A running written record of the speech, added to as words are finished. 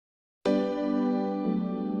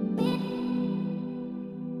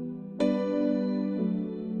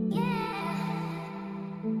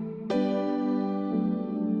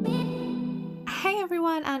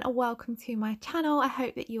everyone and welcome to my channel. I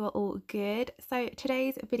hope that you are all good. So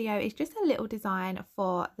today's video is just a little design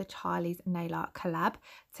for the Charlie's nail art collab.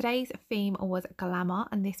 Today's theme was glamour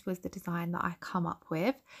and this was the design that I come up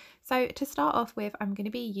with. So to start off with, I'm going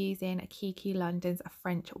to be using Kiki London's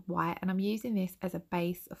French white and I'm using this as a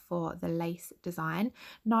base for the lace design.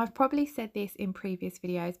 Now I've probably said this in previous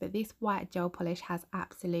videos, but this white gel polish has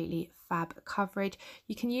absolutely fab coverage.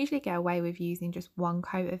 You can usually get away with using just one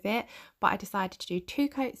coat of it, but I decided to do 2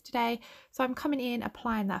 coats today. So I'm coming in,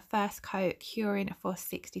 applying that first coat, curing for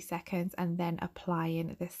 60 seconds and then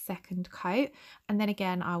applying the second coat, and then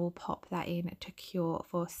again I will pop that in to cure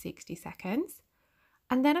for 60 seconds.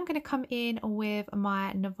 And then I'm going to come in with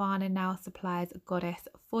my Nirvana Nail Supplies Goddess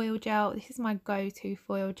foil gel. This is my go-to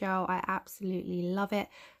foil gel. I absolutely love it.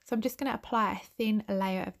 So I'm just going to apply a thin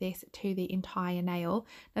layer of this to the entire nail.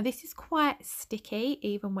 Now this is quite sticky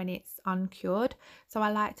even when it's uncured. So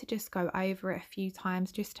I like to just go over it a few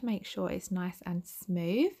times just to make sure it's nice and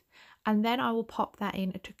smooth. And then I will pop that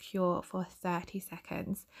in to cure for 30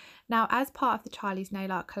 seconds. Now, as part of the Charlie's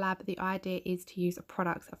Nail Art collab, the idea is to use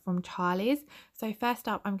products from Charlie's. So first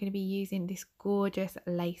up, I'm going to be using this gorgeous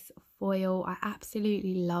lace foil. I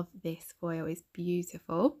absolutely love this foil, it's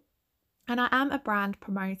beautiful. And I am a brand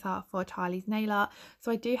promoter for Charlie's Nail Art,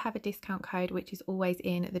 so I do have a discount code which is always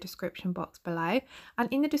in the description box below. And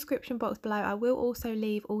in the description box below I will also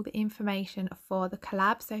leave all the information for the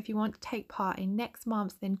collab, so if you want to take part in next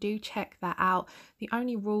month's then do check that out. The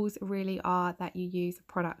only rules really are that you use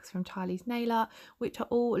products from Charlie's Nail Art which are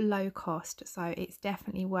all low cost, so it's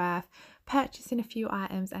definitely worth purchasing a few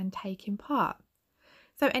items and taking part.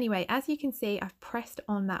 So anyway, as you can see, I've pressed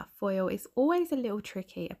on that foil. It's always a little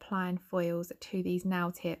tricky applying foils to these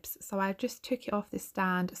nail tips. So I just took it off the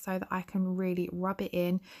stand so that I can really rub it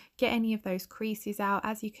in, get any of those creases out.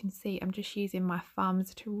 As you can see, I'm just using my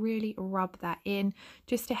thumbs to really rub that in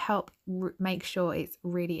just to help make sure it's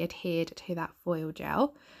really adhered to that foil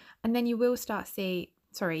gel. And then you will start seeing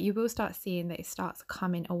that it starts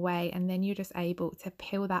coming away, and then you're just able to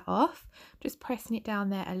peel that off, just pressing it down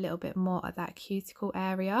there a little bit more at that cuticle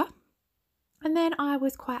area. And then I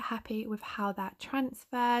was quite happy with how that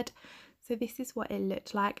transferred. So this is what it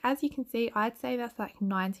looked like. As you can see, I'd say that's like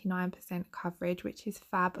 99% coverage, which is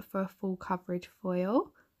fab for a full coverage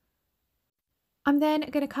foil. I'm then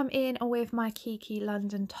going to come in with my Kiki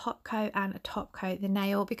London top coat and top coat the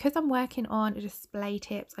nail. Because I'm working on display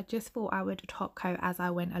tips, I just thought I would top coat as I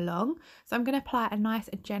went along. So I'm going to apply a nice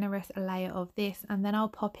generous layer of this and then I'll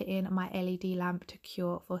pop it in my LED lamp to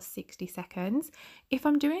cure for 60 seconds. If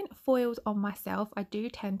I'm doing foils on myself, I do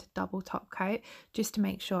tend to double top coat just to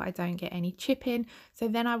make sure I don't get any chipping. So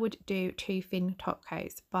then I would do 2 thin top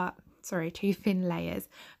coats, 2 thin layers.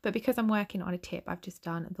 But because I'm working on a tip, I've just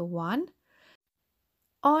done the one.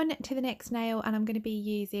 On to the next nail, and I'm going to be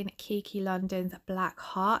using Kiki London's Black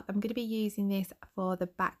Heart. I'm going to be using this for the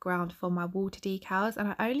background for my water decals, and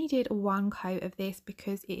I only did 1 coat of this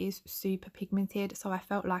because it is super pigmented, so I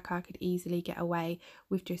felt like I could easily get away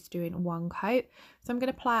with just doing 1 coat. So I'm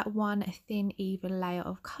going to apply 1 thin even layer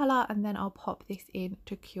of colour and then I'll pop this in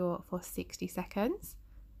to cure for 60 seconds.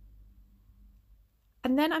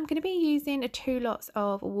 And then I'm going to be using 2 lots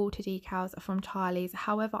of water decals from Charlie's.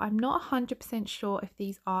 However, I'm not 100% sure if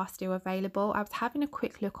these are still available. I was having a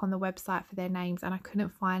quick look on the website for their names and I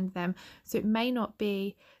couldn't find them. So it may not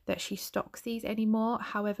be that she stocks these anymore.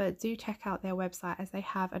 However, do check out their website as they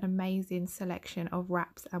have an amazing selection of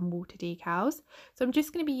wraps and water decals. So I'm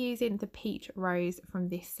just going to be using the peach rose from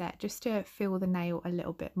this set just to fill the nail a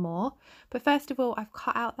little bit more. But first of all, I've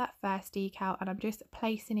cut out that first decal and I'm just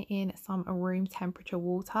placing it in some room temperature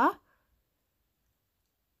water.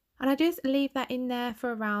 And I just leave that in there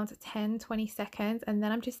for around 10-20 seconds and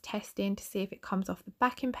then I'm just testing to see if it comes off the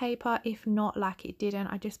backing paper. If not, like it didn't,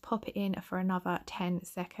 I just pop it in for another 10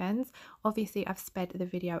 seconds. Obviously I've sped the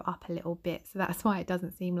video up a little bit, so that's why it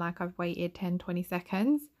doesn't seem like I've waited 10-20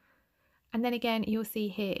 seconds. And then again, you'll see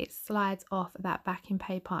here it slides off that backing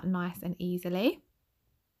paper nice and easily.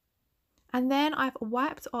 And then I've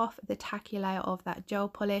wiped off the tacky layer of that gel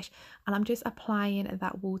polish and I'm just applying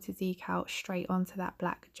that water decal straight onto that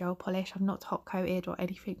black gel polish. I've not top coated or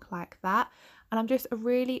anything like that. And I'm just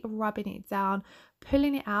really rubbing it down,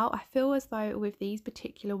 pulling it out. I feel as though with these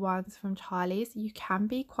particular ones from Charlie's, you can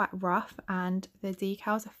be quite rough and the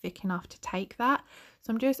decals are thick enough to take that.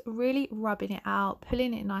 So I'm just really rubbing it out,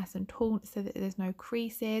 pulling it nice and taut so that there's no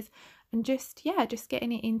creases. And just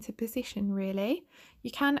getting it into position really.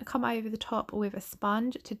 You can come over the top with a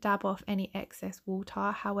sponge to dab off any excess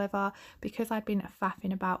water. However, because I've been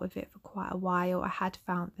faffing about with it for quite a while, I had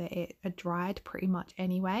found that it had dried pretty much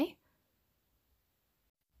anyway.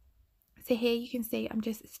 So here you can see I'm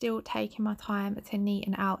just still taking my time to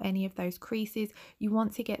neaten out any of those creases. You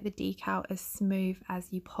want to get the decal as smooth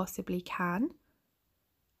as you possibly can.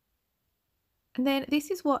 And then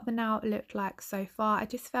this is what the nail looked like so far. I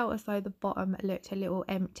just felt as though the bottom looked a little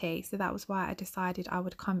empty, so that was why I decided I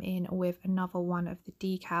would come in with another one of the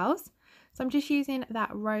decals. So I'm just using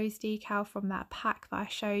that rose decal from that pack that I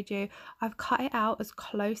showed you. I've cut it out as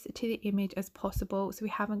close to the image as possible so we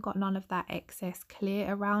haven't got none of that excess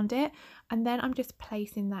clear around it. And then I'm just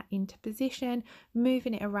placing that into position,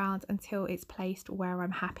 moving it around until it's placed where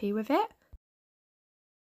I'm happy with it.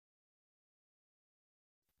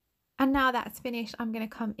 And now that's finished, I'm going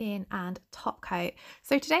to come in and top coat.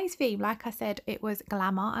 So today's theme, like I said, it was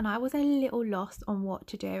glamour, and I was a little lost on what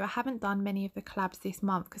to do. I haven't done many of the collabs this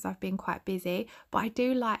month because I've been quite busy, but I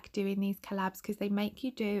do like doing these collabs because they make you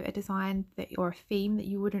do a design that or a theme that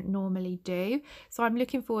you wouldn't normally do. So I'm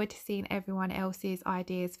looking forward to seeing everyone else's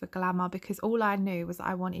ideas for glamour, because all I knew was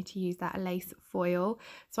I wanted to use that lace foil.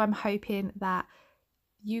 So I'm hoping that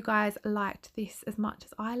you guys liked this as much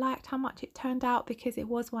as I liked how much it turned out, because it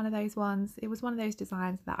was one of those ones, it was one of those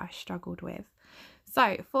designs that I struggled with.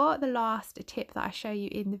 So for the last tip that I show you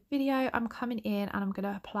in the video, I'm coming in and I'm going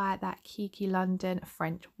to apply that Kiki London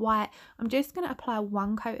French white. I'm just going to apply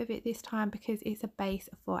one coat of it this time because it's a base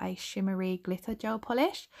for a shimmery glitter gel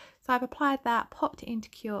polish. So I've applied that, popped it into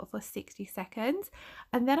cure for 60 seconds,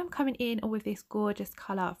 and then I'm coming in with this gorgeous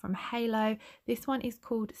colour from Halo. This one is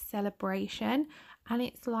called Celebration, and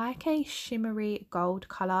it's like a shimmery gold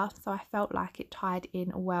colour, so I felt like it tied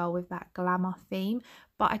in well with that glamour theme.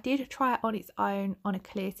 But I did try it on its own on a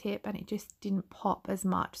clear tip and it just didn't pop as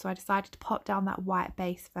much, so I decided to pop down that white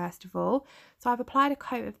base first of all. So I've applied a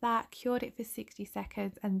coat of that, cured it for 60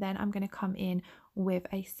 seconds, and then I'm going to come in with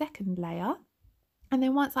a second layer. And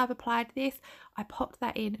then once I've applied this, I popped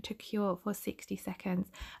that in to cure for 60 seconds.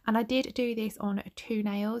 And I did do this on 2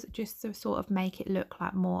 nails just to sort of make it look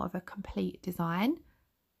like more of a complete design.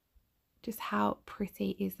 Just how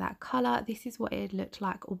pretty is that colour? This is what it looked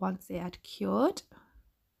like once it had cured.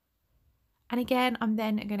 And again, I'm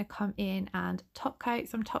then going to come in and top coat.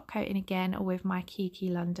 So I'm top coating again with my Kiki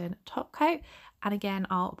London top coat. And again,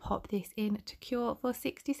 I'll pop this in to cure for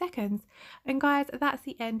 60 seconds. And guys, that's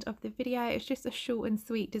the end of the video. It's just a short and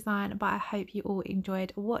sweet design, but I hope you all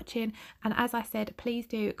enjoyed watching. And as I said, please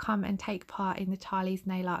do come and take part in the Charlie's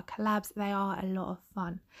Nail Art collabs. They are a lot of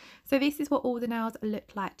fun. So this is what all the nails look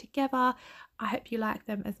like together. I hope you like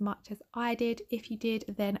them as much as I did. If you did,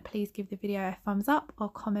 then please give the video a thumbs up or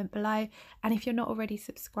comment below. And if you're not already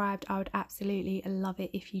subscribed, I would absolutely love it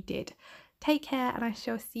if you did. Take care, and I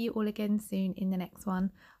shall see you all again soon in the next one.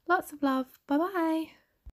 Lots of love. Bye bye.